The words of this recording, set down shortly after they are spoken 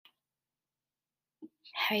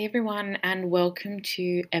Hey everyone, and welcome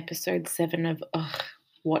to episode 7 of Ugh,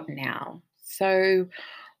 What Now? So,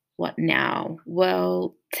 what now?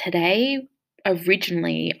 Well, today,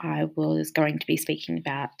 originally, I was going to be speaking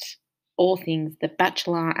about all things The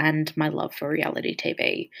Bachelor and my love for reality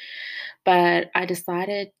TV. But I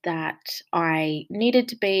decided that I needed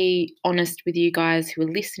to be honest with you guys who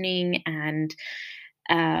are listening, and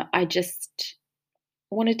I just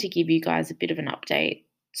wanted to give you guys a bit of an update.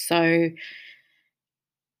 So,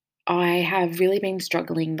 I have really been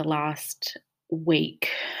struggling the last week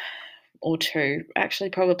or two,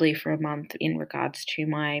 actually, probably for a month, in regards to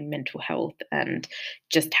my mental health and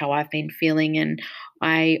just how I've been feeling. And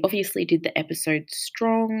I obviously did the episode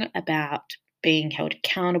strong about being held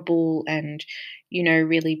accountable and,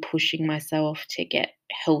 really pushing myself to get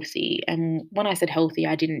healthy. And when I said healthy,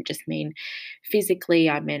 I didn't just mean physically,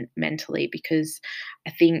 I meant mentally, because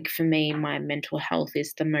I think for me, my mental health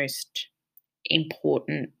is the most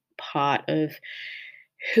important part of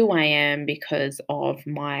who I am because of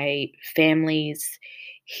my family's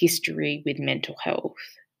history with mental health.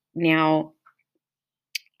 Now,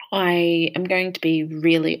 I am going to be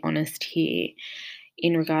really honest here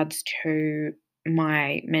in regards to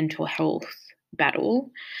my mental health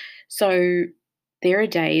battle. So, there are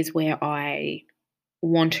days where I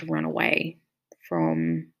want to run away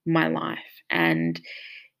from my life, and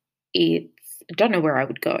I don't know where I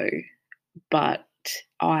would go, but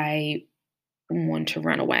I want to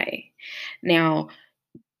run away. Now,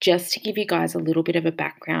 just to give you guys a little bit of a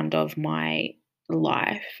background of my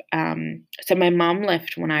life, so my mum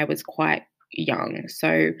left when I was quite young. So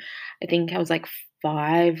I think I was like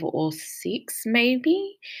 5 or 6,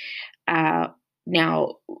 maybe. Uh,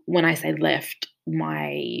 Now, when I say left,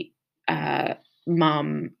 my uh,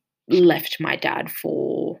 mum left my dad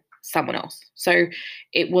for someone else. So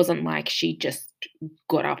it wasn't like she just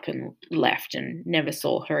got up and left and never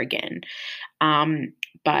saw her again. Um,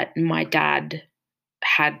 but my dad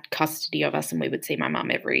had custody of us, and we would see my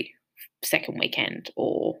mum every second weekend,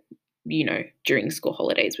 or, during school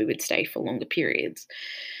holidays, we would stay for longer periods.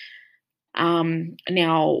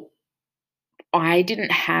 Now, I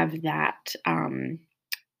didn't have that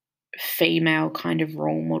female kind of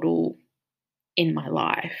role model in my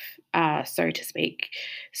life, so to speak.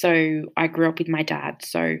 So I grew up with my dad.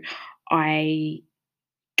 So I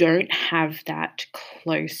don't have that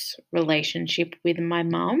close relationship with my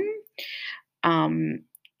mum. Um,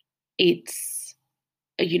 it's,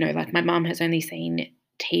 like my mum has only seen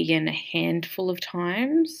Tegan a handful of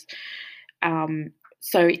times.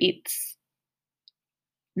 So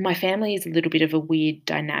my family is a little bit of a weird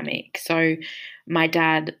dynamic. So my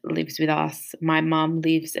dad lives with us. My mum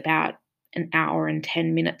lives about an hour and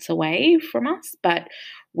 10 minutes away from us, but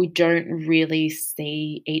we don't really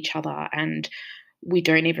see each other, and we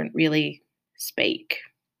don't even really speak.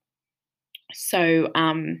 So,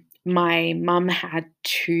 my mum had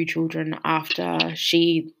 2 children after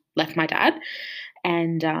she left my dad,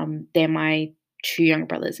 and, they're my 2 younger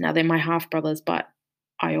brothers. Now, they're my half brothers, but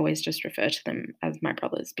I always just refer to them as my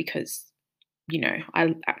brothers because,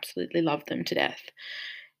 I absolutely love them to death.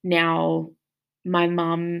 Now, my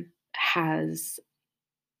mum has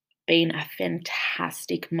been a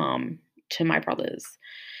fantastic mum to my brothers,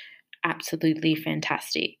 absolutely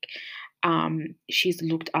fantastic. She's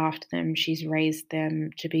looked after them, she's raised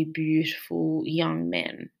them to be beautiful young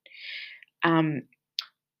men. Um,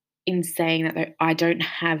 in saying that, though, I don't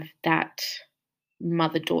have that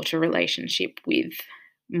mother daughter relationship with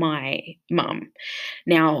my mum.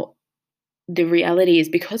 Now, the reality is,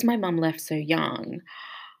 because my mum left so young,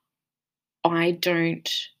 I don't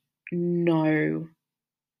know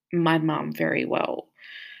my mum very well.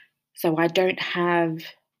 So I don't have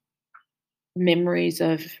memories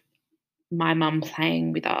of my mum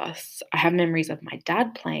playing with us. I have memories of my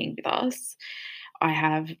dad playing with us. I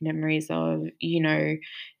have memories of,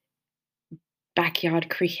 backyard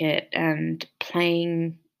cricket and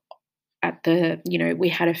playing at we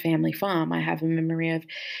had a family farm. I have a memory of,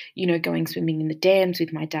 going swimming in the dams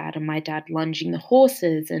with my dad, and my dad lunging the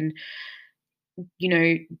horses, and,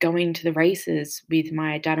 going to the races with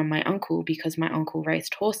my dad and my uncle because my uncle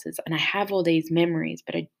raced horses. And I have all these memories,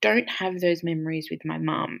 but I don't have those memories with my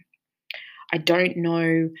mum. I don't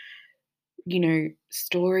know,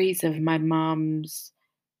 stories of my mum's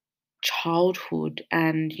childhood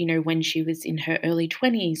and, when she was in her early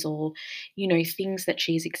 20s, or, things that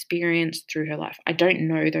she's experienced through her life. I don't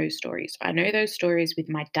know those stories. I know those stories with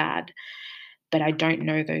my dad, but I don't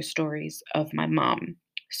know those stories of my mum.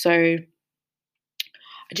 So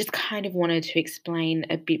I just kind of wanted to explain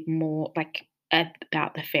a bit more, like,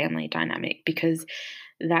 about the family dynamic, because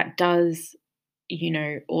that does,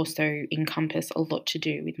 also encompass a lot to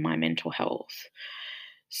do with my mental health.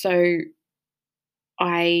 So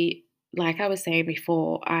I, like I was saying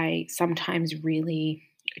before, I sometimes really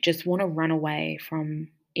just want to run away from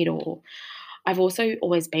it all. I've also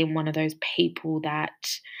always been one of those people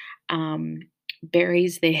that um,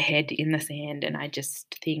 buries their head in the sand, and I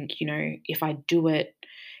just think, if I do it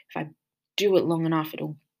long enough,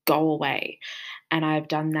 it'll go away. And I've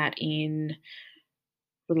done that in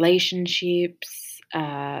relationships,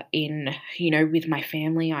 with my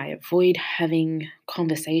family. I avoid having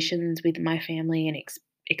conversations with my family and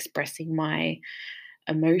expressing my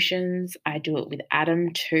emotions. I do it with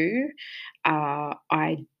Adam too.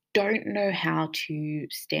 I don't know how to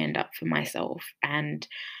stand up for myself, and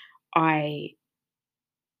I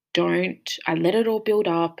I let it all build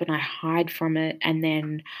up and I hide from it, and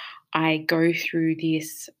then I go through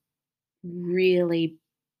this really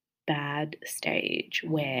bad stage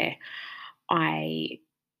where I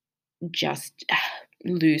just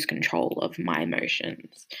lose control of my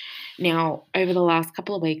emotions. Now, over the last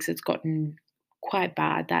couple of weeks, it's gotten quite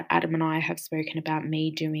bad that Adam and I have spoken about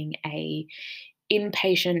me doing a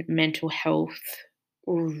inpatient mental health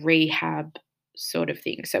rehab sort of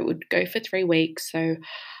thing. So it would go for 3 weeks. So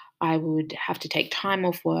I would have to take time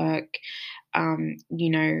off work. Um, you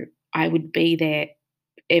know, I would be there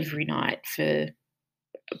every night for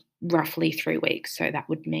roughly 3 weeks. So that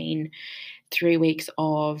would mean 3 weeks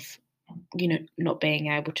of not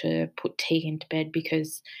being able to put Tegan to bed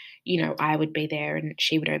because, I would be there and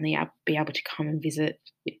she would only be able to come and visit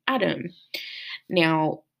with Adam.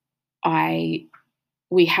 Now, I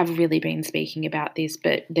we have really been speaking about this,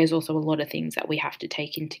 but there's also a lot of things that we have to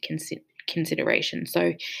take into consideration.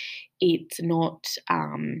 So it's not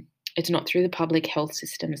it's not through the public health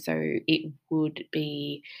system, so it would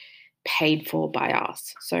be paid for by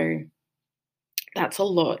us. So that's a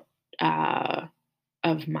lot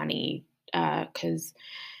of money because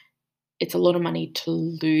it's a lot of money to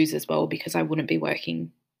lose as well because I wouldn't be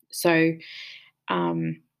working. So,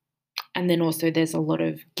 um, and then also there's a lot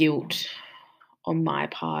of guilt on my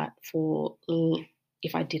part for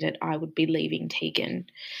if I did it, I would be leaving Tegan,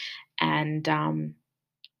 and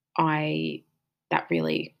I that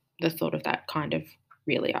really the thought of that kind of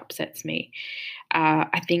really upsets me.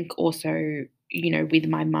 I think also, with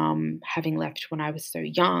my mum having left when I was so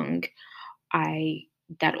young, I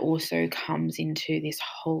that also comes into this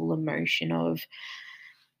whole emotion of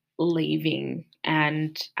leaving,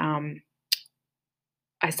 and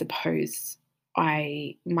I suppose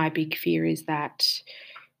I my big fear is that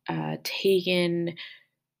Tegan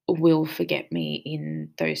will forget me in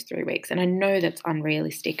those 3 weeks, and I know that's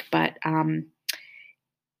unrealistic, but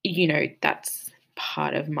that's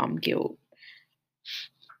part of mum guilt.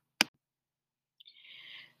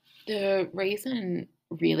 The reason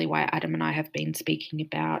really why Adam and I have been speaking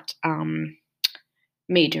about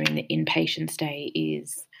me doing the inpatient stay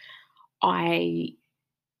is I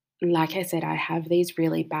like I said, I have these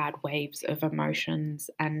really bad waves of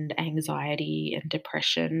emotions and anxiety and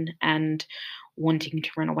depression and wanting to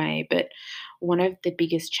run away. But one of the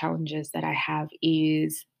biggest challenges that I have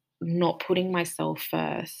is not putting myself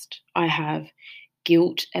first. I have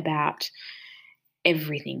guilt about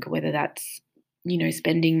everything, whether that's,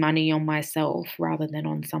 spending money on myself rather than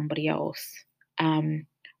on somebody else. Um,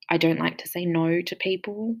 I don't like to say no to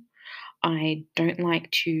people. I don't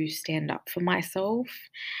like to stand up for myself.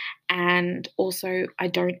 And also, I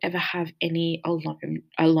don't ever have any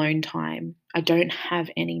alone time. I don't have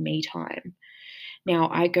any me time. Now,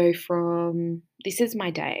 I go from this is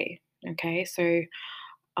my day, okay? So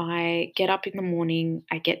I get up in the morning,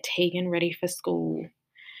 I get Tegan ready for school.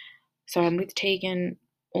 So I'm with Tegan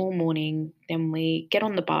all morning, then we get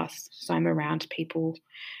on the bus, so I'm around people,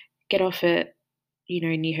 get off at,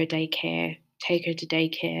 near her daycare, take her to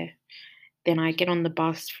daycare. Then I get on the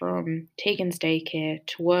bus from Tegan's daycare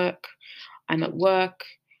to work. I'm at work.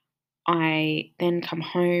 I then come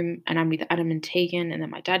home and I'm with Adam and Tegan, and then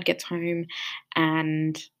my dad gets home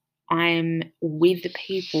and I'm with the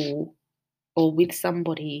people or with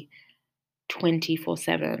somebody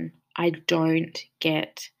 24/7. I don't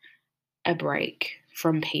get a break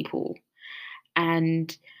from people.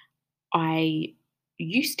 And I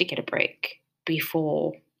used to get a break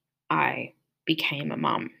before I became a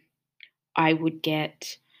mum. I would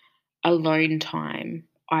get alone time.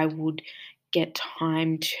 I would get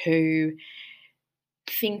time to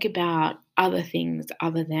think about other things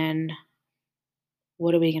other than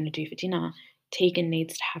what are we going to do for dinner? Tegan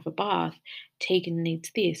needs to have a bath. Tegan needs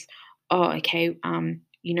this. Oh, okay.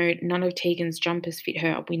 None of Tegan's jumpers fit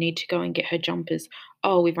her. We need to go and get her jumpers.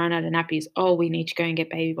 Oh, we've run out of nappies. Oh, we need to go and get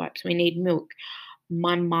baby wipes. We need milk.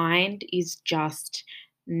 my mind is just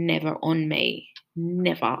never on me.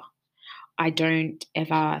 Never. I don't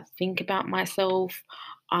ever think about myself.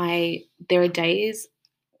 There are days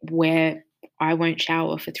where I won't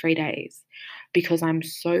shower for 3 days because I'm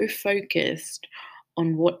so focused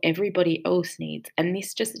on what everybody else needs. And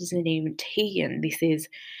this just isn't even Tegan. This is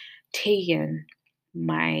Tegan,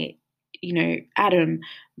 my, Adam,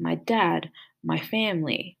 my dad, my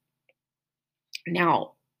family.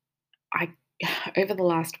 Now, I over the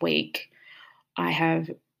last week, I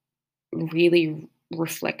have really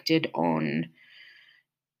reflected on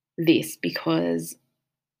this because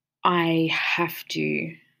I have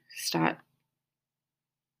to start,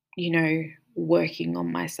 working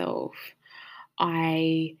on myself.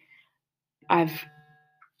 I I've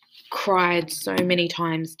cried so many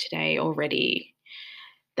times today already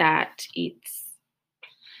that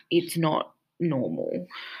it's not normal.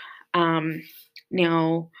 Um,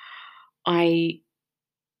 Now I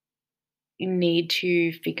need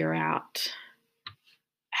to figure out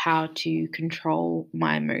how to control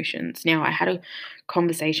my emotions. Now, I had a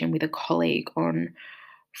conversation with a colleague on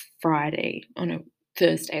on a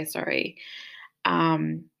Thursday, sorry,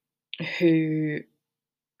 um, who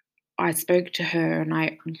I spoke to her and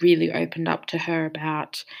I really opened up to her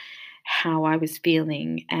about how I was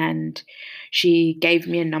feeling. And she gave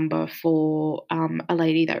me a number for a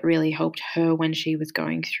lady that really helped her when she was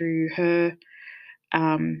going through her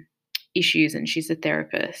um, issues, and she's a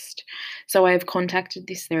therapist. So I've contacted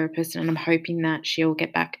this therapist, and I'm hoping that she'll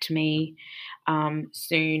get back to me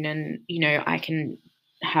soon, and I can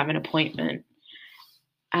have an appointment.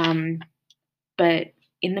 Um, but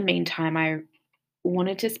in the meantime, I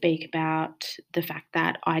wanted to speak about the fact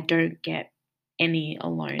that I don't get any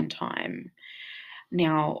alone time.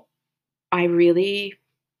 Now, I really,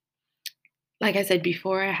 like I said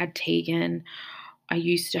before, I had Tegan, I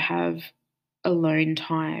used to have alone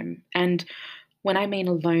time. And when I mean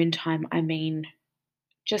alone time, I mean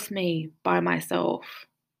just me by myself,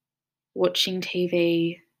 watching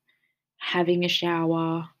TV, having a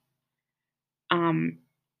shower, um,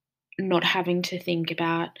 not having to think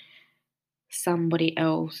about somebody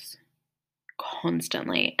else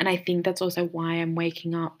constantly. And I think that's also why I'm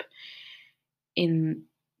waking up in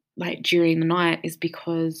during the night, is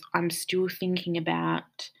because I'm still thinking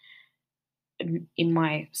about in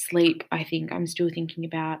my sleep, I think I'm still thinking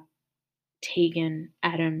about Tegan,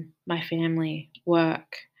 Adam, my family,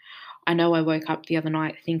 work. I know I woke up the other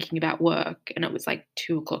night thinking about work and it was like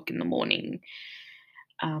 2 o'clock in the morning,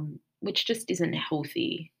 which just isn't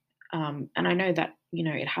healthy. And I know that,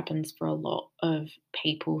 it happens for a lot of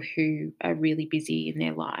people who are really busy in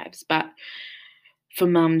their lives. But for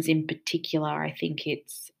mums in particular, I think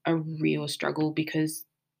it's a real struggle because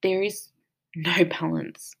there is no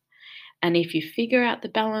balance. And if you figure out the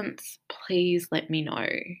balance, please let me know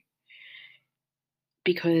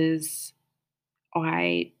because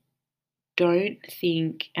I don't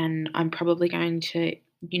think, and I'm probably going to,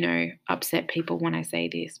 upset people when I say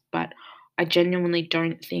this, but I genuinely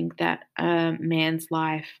don't think that a man's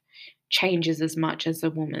life changes as much as a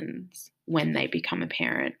woman's when they become a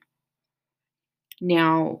parent.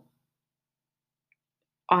 Now,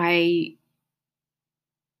 I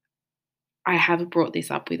I have brought this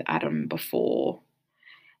up with Adam before,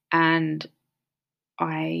 and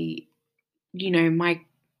I, my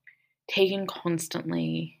Tegan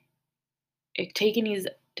constantly Tegan is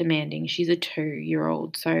demanding. She's a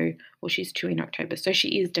 2-year-old, so well, she's 2 in October, so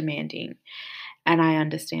she is demanding, and I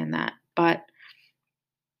understand that. But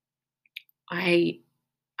I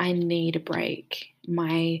I need a break.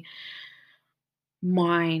 My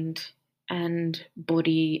mind and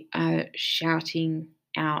body are shouting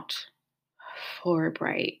out for a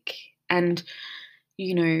break. And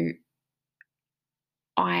you know,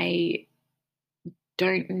 I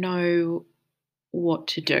don't know what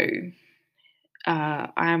to do.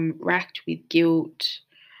 I'm racked with guilt.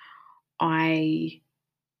 I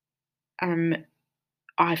am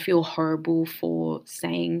I feel horrible for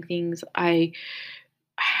saying things.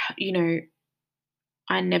 You know,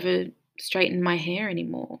 I never straighten my hair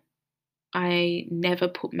anymore. I never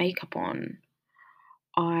put makeup on.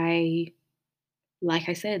 I, like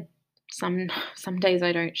I said, some days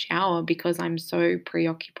I don't shower because I'm so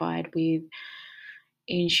preoccupied with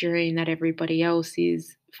ensuring that everybody else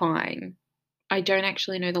is fine. I don't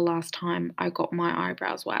actually know the last time I got my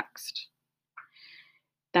eyebrows waxed.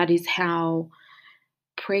 That is how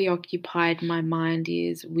preoccupied my mind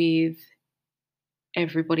is with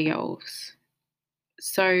everybody else.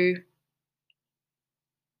 So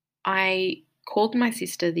I called my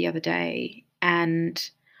sister the other day and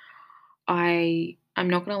I'm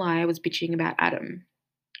not gonna lie, I was bitching about Adam.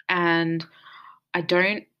 And I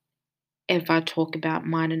don't ever talk about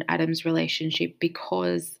mine and Adam's relationship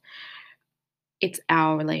because it's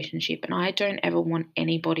our relationship, and I don't ever want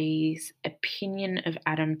anybody's opinion of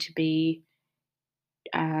Adam to be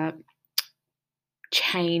uh,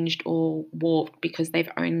 changed or warped because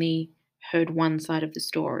they've only heard one side of the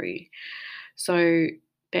story. So,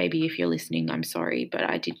 baby, if you're listening, I'm sorry, but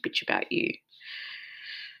I did bitch about you.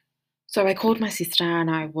 So I called my sister and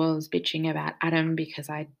I was bitching about Adam because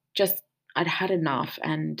I'd had enough,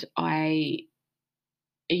 and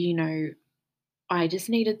you know, I just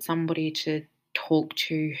needed somebody to talk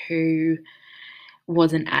to who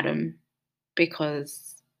wasn't Adam,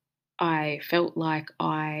 because I felt like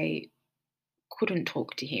I couldn't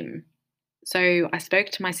talk to him. So I spoke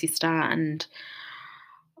to my sister and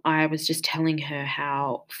I was just telling her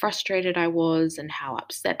how frustrated I was and how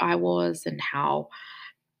upset I was, and how,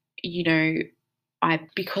 you know,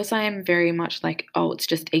 because I am very much like, oh, it's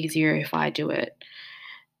just easier if I do it.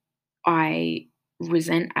 I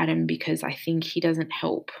resent Adam because I think he doesn't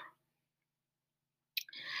help.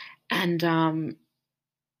 And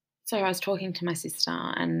so I was talking to my sister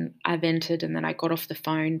and I vented, and then I got off the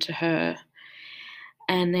phone to her.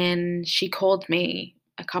 And then she called me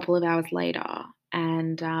a couple of hours later,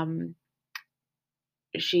 and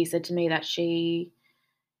she said to me that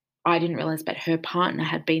I didn't realize, but her partner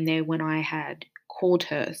had been there when I had called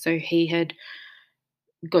her. So he had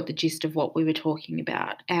got the gist of what we were talking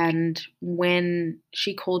about. And when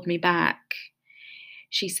she called me back,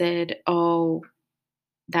 she said, oh,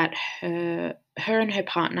 that her and her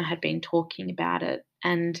partner had been talking about it,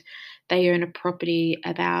 and they own a property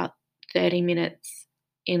about 30 minutes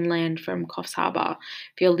inland from Coffs Harbour.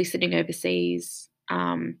 If you're listening overseas,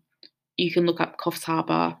 you can look up Coffs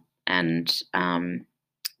Harbour, and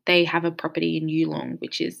they have a property in Yulong,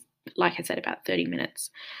 which is, like I said, about 30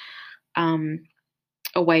 minutes um,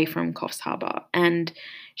 away from Coffs Harbour. And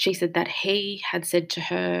she said that he had said to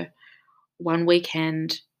her, one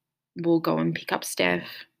weekend, we'll go and pick up Steph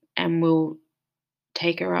and we'll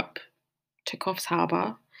take her up to Coffs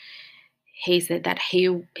Harbour. He said that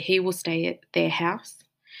he will stay at their house,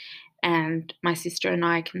 and my sister and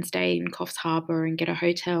I can stay in Coffs Harbour and get a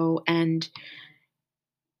hotel and,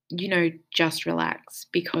 just relax,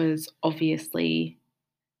 because obviously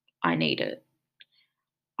I need it.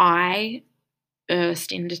 I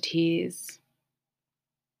burst into tears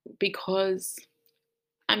because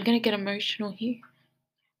I'm going to get emotional here.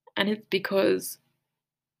 And it's because,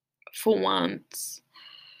 for once,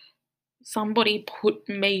 somebody put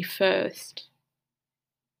me first.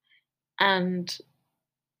 And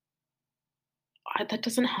that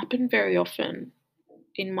doesn't happen very often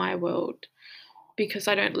in my world, because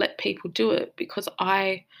I don't let people do it, because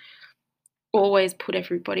I always put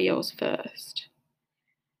everybody else first.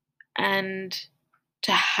 And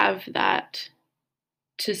to have that,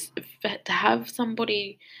 to have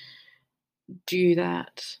somebody do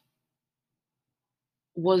that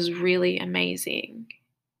was really amazing.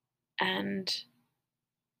 And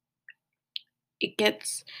it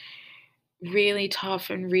gets really tough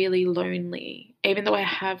and really lonely. Even though I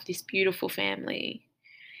have this beautiful family,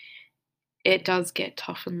 it does get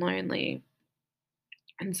tough and lonely.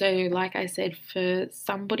 And so, like I said, for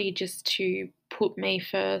somebody just to put me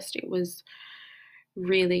first, it was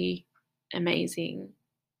really amazing.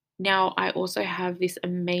 Now, I also have this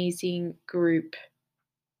amazing group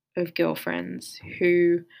of girlfriends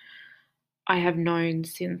who I have known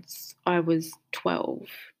since I was 12.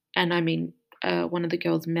 And I mean, one of the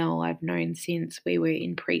girls, Mel, I've known since we were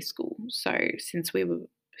in preschool. So since we were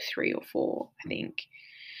 3 or 4, I think.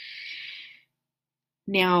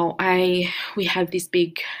 Now we have this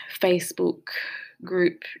big Facebook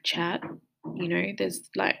group chat. There's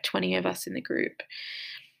like 20 of us in the group.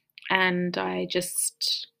 And I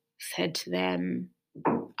just said to them,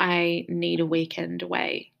 I need a weekend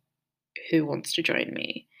away. Who wants to join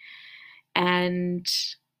me? And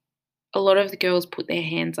a lot of the girls put their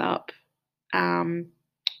hands up.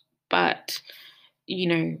 But,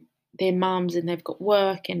 they're mums and they've got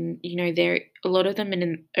work, and, a lot of them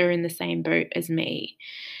are in the same boat as me.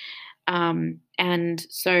 And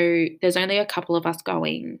so there's only a couple of us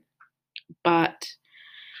going, but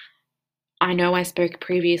I know I spoke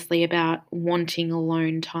previously about wanting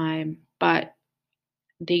alone time, but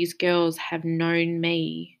these girls have known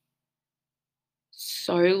me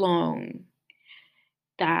so long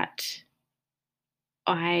that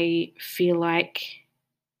I feel like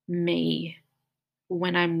me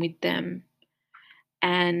when I'm with them.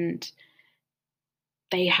 And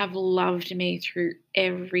they have loved me through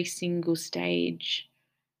every single stage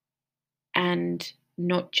and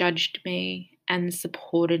not judged me and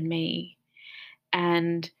supported me.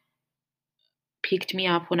 And picked me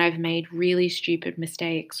up when I've made really stupid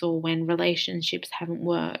mistakes or when relationships haven't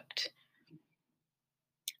worked.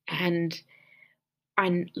 And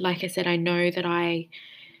like I said, I know that I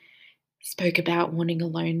spoke about wanting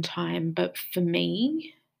alone time, but for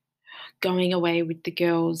me, going away with the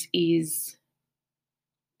girls is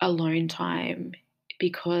alone time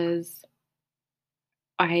because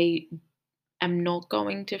I am not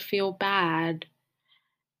going to feel bad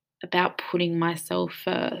about putting myself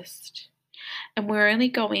first. And we're only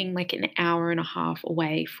going like an hour and a half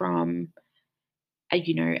away from,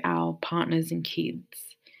 our partners and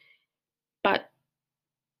kids. But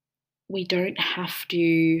we don't have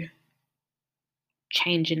to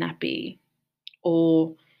change a nappy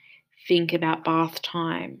or think about bath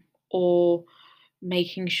time or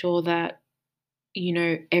making sure that,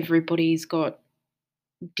 everybody's got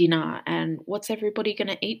dinner and what's everybody going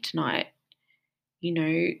to eat tonight? You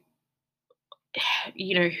know,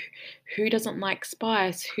 you know, who doesn't like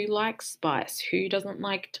spice? Who likes spice? Who doesn't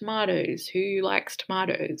like tomatoes? Who likes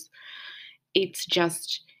tomatoes? It's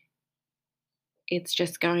just it's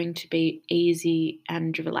just going to be easy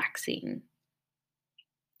and relaxing.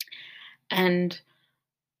 And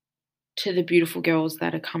to the beautiful girls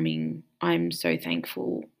that are coming, I'm so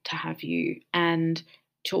thankful to have you. And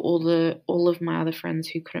to all of my other friends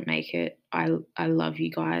who couldn't make it, I love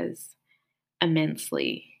you guys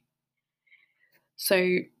immensely.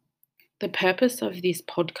 So the purpose of this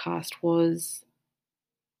podcast was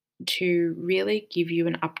to really give you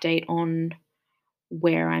an update on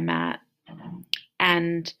where I'm at.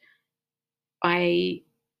 And I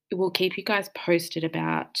will keep you guys posted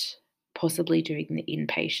about possibly doing the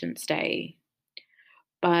inpatient stay.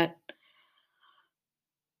 But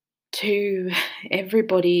to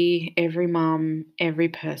everybody, every mum, every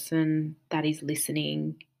person that is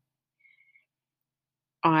listening,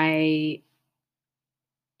 I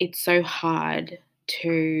it's so hard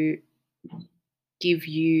to give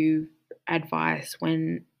you advice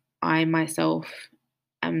when I myself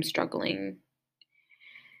am struggling.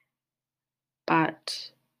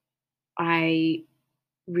 But I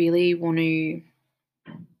really want to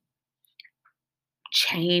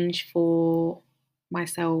change for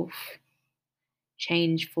myself,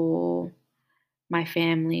 change for my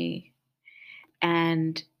family,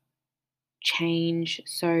 and change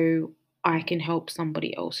so I can help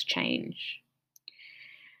somebody else change.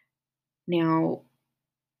 Now,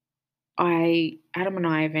 Adam and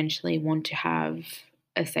I eventually want to have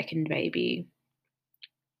a second baby.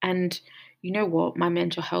 And you know what? My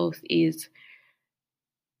mental health is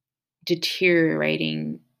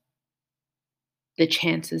deteriorating the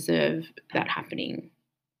chances of that happening.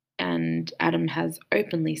 And Adam has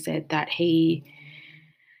openly said that I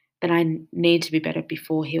need to be better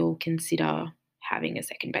before he'll consider having a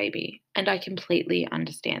second baby. And I completely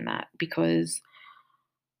understand that because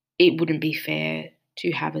it wouldn't be fair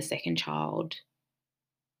to have a second child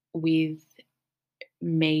with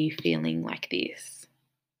me feeling like this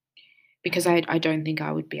because I don't think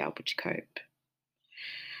I would be able to cope.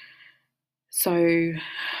 So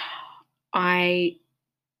I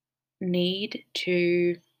need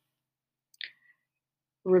to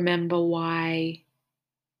remember why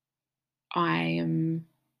I am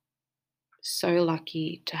so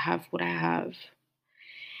lucky to have what I have.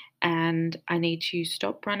 And I need to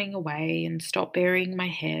stop running away and stop burying my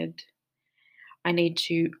head. I need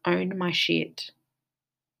to own my shit.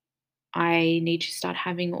 I need to start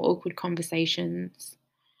having awkward conversations.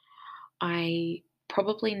 I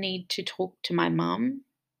probably need to talk to my mum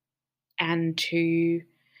and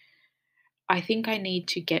I think I need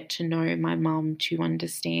to get to know my mum to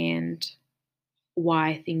understand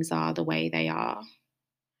why things are the way they are.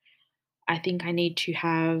 I think I need to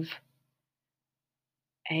have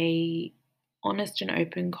a honest and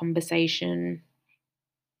open conversation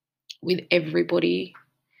with everybody.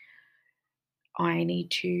 I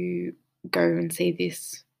need to go and see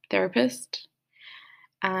this therapist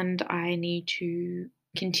and I need to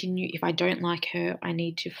continue. If I don't like her, I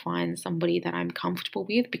need to find somebody that I'm comfortable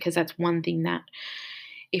with because that's one thing that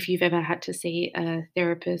if you've ever had to see a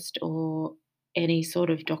therapist or any sort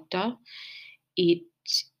of doctor, it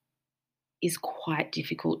is quite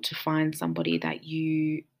difficult to find somebody that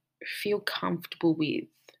you feel comfortable with.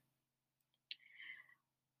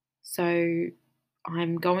 So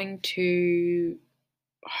I'm going to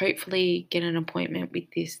hopefully get an appointment with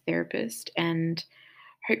this therapist and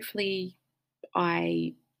hopefully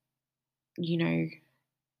I, you know,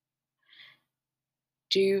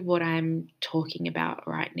 do what I'm talking about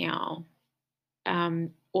right now.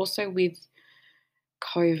 Also, with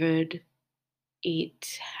COVID,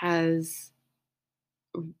 it has,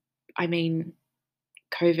 I mean,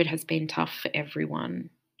 COVID has been tough for everyone,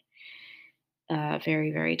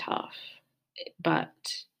 very, very tough. But,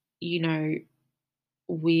 you know,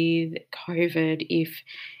 with COVID, if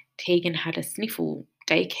Tegan had a sniffle,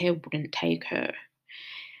 daycare wouldn't take her.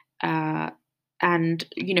 Uh, and,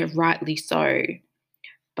 rightly so.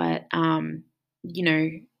 But, you know,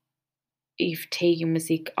 if Tegan was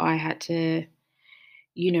sick, I had to,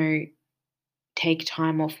 you know, take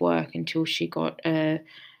time off work until she got a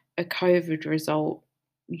COVID result,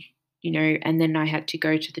 and then I had to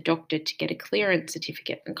go to the doctor to get a clearance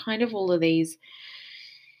certificate and kind of all of these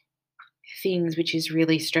things, which is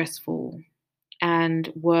really stressful.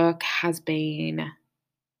 And work has been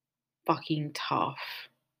fucking tough.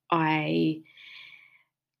 I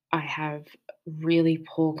I have really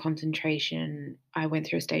poor concentration. I went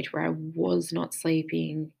through a stage where I was not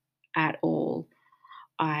sleeping at all.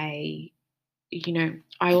 I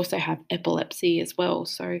I also have epilepsy as well.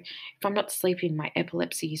 So if I'm not sleeping, my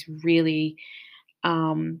epilepsy is really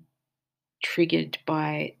um, triggered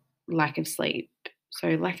by lack of sleep. So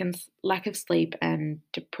lack of sleep and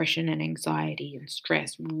depression and anxiety and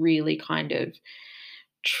stress really kind of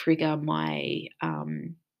trigger my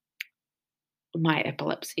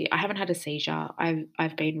epilepsy. I haven't had a seizure.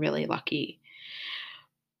 I've been really lucky,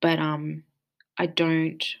 but I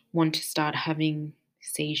don't want to start having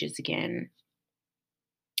seizures again.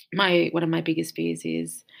 My One of my biggest fears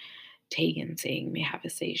is Tegan seeing me have a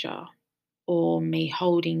seizure or me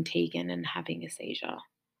holding Tegan and having a seizure.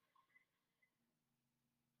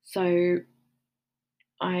 So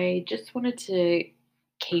I just wanted to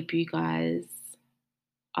keep you guys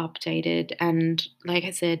updated. And like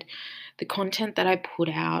I said, the content that I put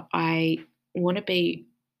out, I want to be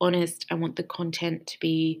honest. I want the content to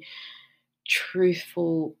be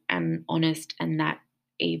truthful and honest. And that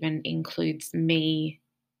even includes me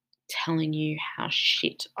telling you how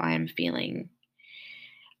shit I am feeling.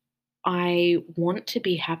 I want to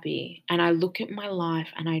be happy, and I look at my life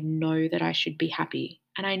and I know that I should be happy.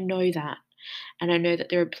 And I know that. And I know that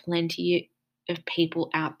there are plenty of people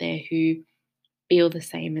out there who feel the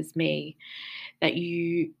same as me, that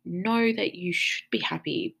you know that you should be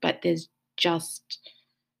happy, but there's just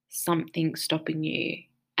something stopping you.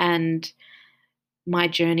 And my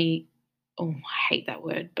journey, oh, I hate that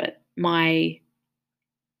word, but my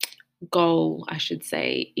goal, I should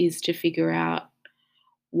say, is to figure out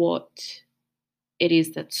what it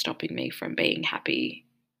is that's stopping me from being happy,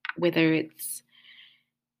 whether it's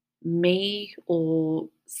me or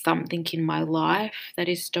something in my life that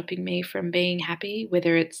is stopping me from being happy,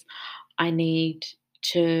 whether it's I need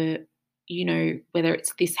to, whether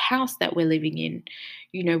it's this house that we're living in,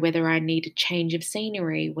 whether I need a change of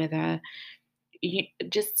scenery, whether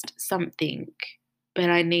just something, but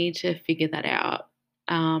I need to figure that out.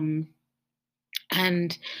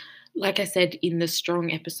 And like I said in the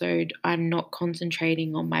strong episode, I'm not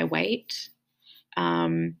concentrating on my weight.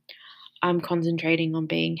 I'm concentrating on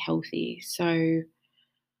being healthy. So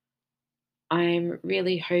I'm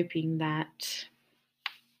really hoping that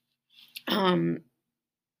um,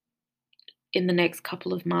 in the next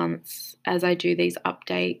couple of months, as I do these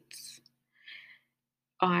updates,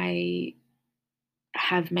 I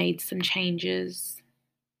have made some changes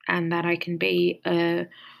and that I can be a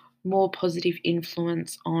more positive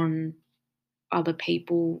influence on other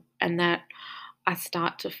people and that I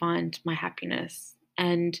start to find my happiness.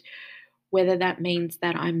 And whether that means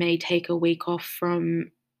that I may take a week off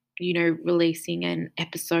from, releasing an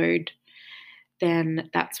episode,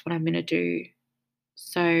 then that's what I'm going to do.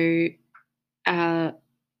 So, uh,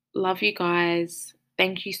 love you guys.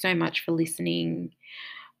 Thank you so much for listening.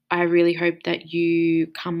 I really hope that you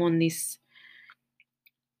come on this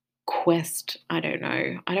quest. I don't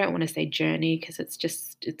know. I don't want to say journey because it's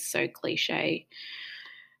so cliche.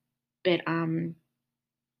 But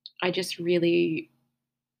I just really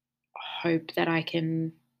hope that I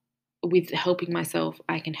can, with helping myself,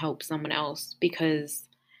 I can help someone else because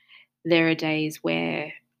there are days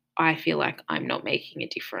where I feel like I'm not making a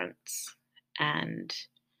difference. And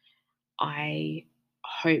I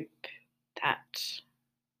hope that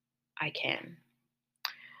I can.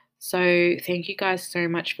 So, thank you guys so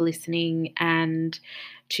much for listening. And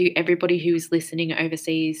to everybody who's listening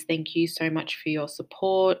overseas, thank you so much for your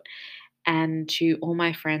support. And to all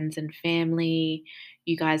my friends and family,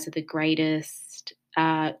 you guys are the greatest.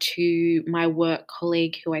 To my work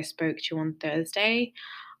colleague who I spoke to on Thursday,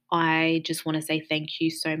 I just want to say thank you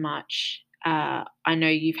so much. I know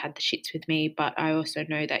you've had the shits with me, but I also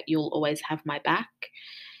know that you'll always have my back.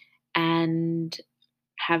 And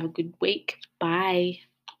have a good week. Bye.